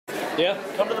Yeah.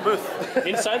 Come to the booth.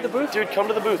 Inside the booth? Dude, come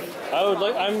to the booth. I would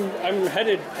like. I'm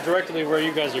headed directly where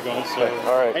you guys are going. So okay.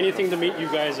 All right. Anything to meet you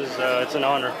guys is it's an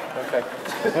honor. Okay.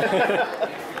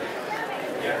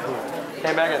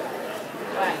 Hey Meaghan.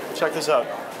 Check this out.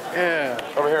 Yeah.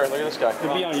 Over here. Look at this guy.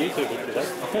 Could be on YouTube if you like.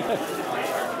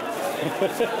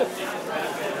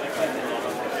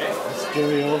 That's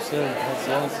Jimmy Olsen. That's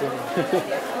awesome.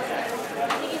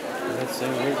 That's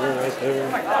Sam Witwer right there.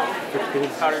 For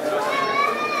kids.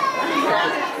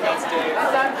 That's Dave.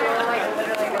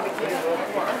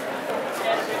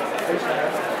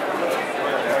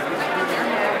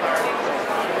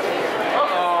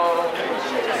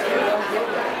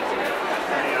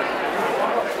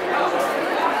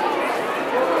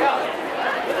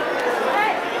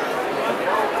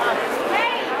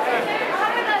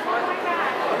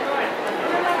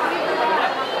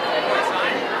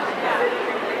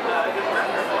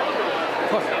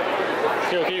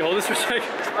 Can you hold this for a second?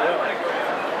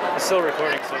 Yeah. It's still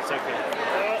recording, so it's okay.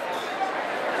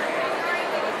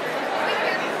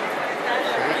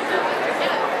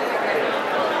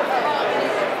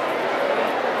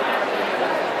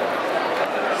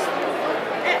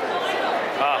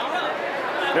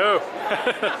 No.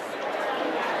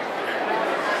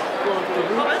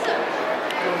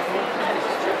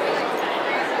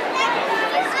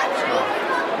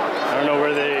 I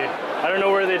don't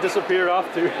know where they disappeared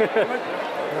off to.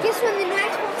 Guess when the new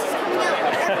Xbox is coming out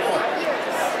every 8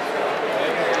 years.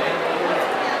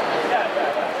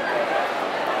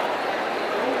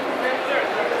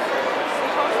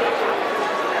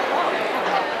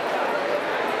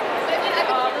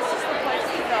 This is the place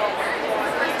to go.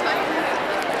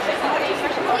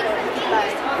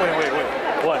 Wait.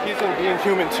 What? He's in Being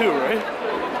Human too, right?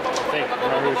 Thank you.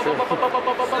 I'm not really sure. Sorry.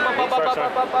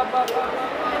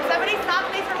 Somebody stop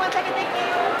me for 1 second, thank you.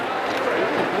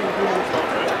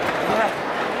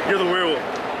 You're the werewolf.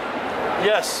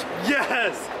 Yes.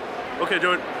 Yes. Okay,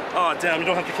 do it. Oh, damn, you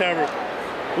don't have the camera.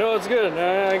 No, it's good.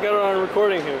 I got it on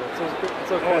recording here.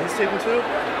 It's okay. Oh, he's taping too?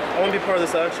 I want to be part of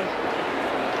this action.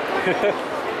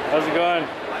 How's it going?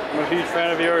 I'm a huge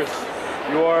fan of yours.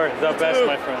 You are the best,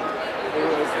 my friend.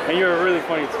 And you're really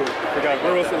funny too. I forgot about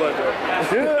Werewolf for life, bro.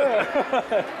 Yeah.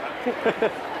 Yeah.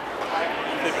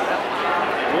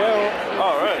 Well.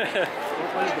 All right.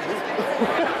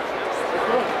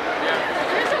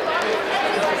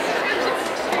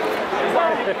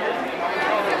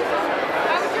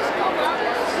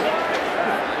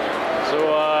 So,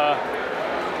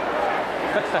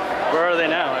 where are they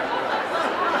now?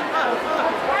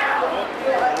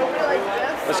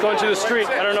 Let's go into the street.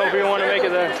 I don't know if we want to make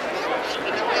it there.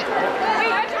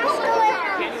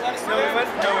 Can you let us know we went?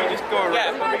 No, we just go around.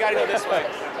 Yeah, but we gotta go this way.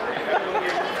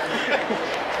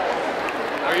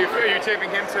 Are you taping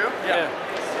him too? Yeah.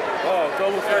 Oh,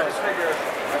 double first.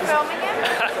 Filming him?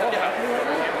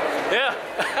 Yeah.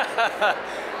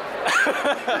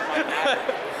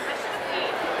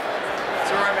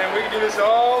 It's alright, man. We can do this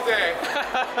all day.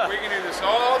 We can do this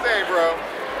all day, bro.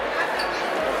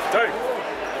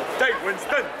 Dave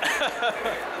Winston.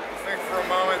 Think for a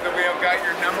moment that we don't got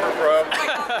your number, bro.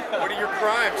 What are your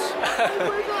crimes?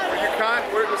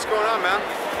 What's going on, man?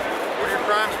 What are your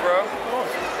crimes, bro?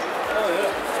 Oh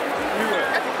yeah. You win.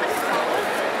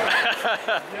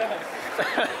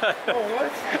 Oh,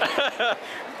 what?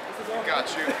 Got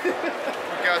you.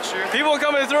 Got you. People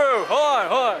coming through.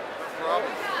 Hold on. No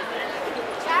problem.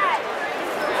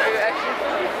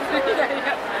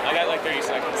 I got like 30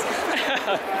 seconds.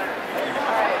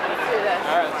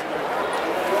 Alright.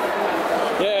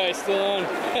 Yeah, it's still on.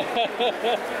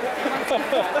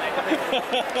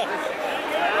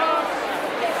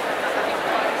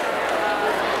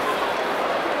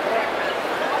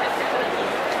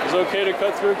 It's okay to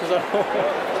cut through because I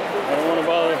don't want to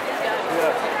bother.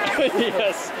 Yeah.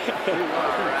 Yes. Alright,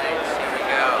 here we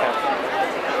go.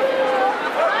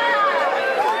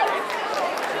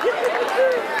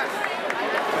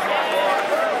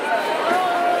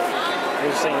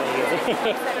 You're saying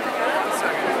it.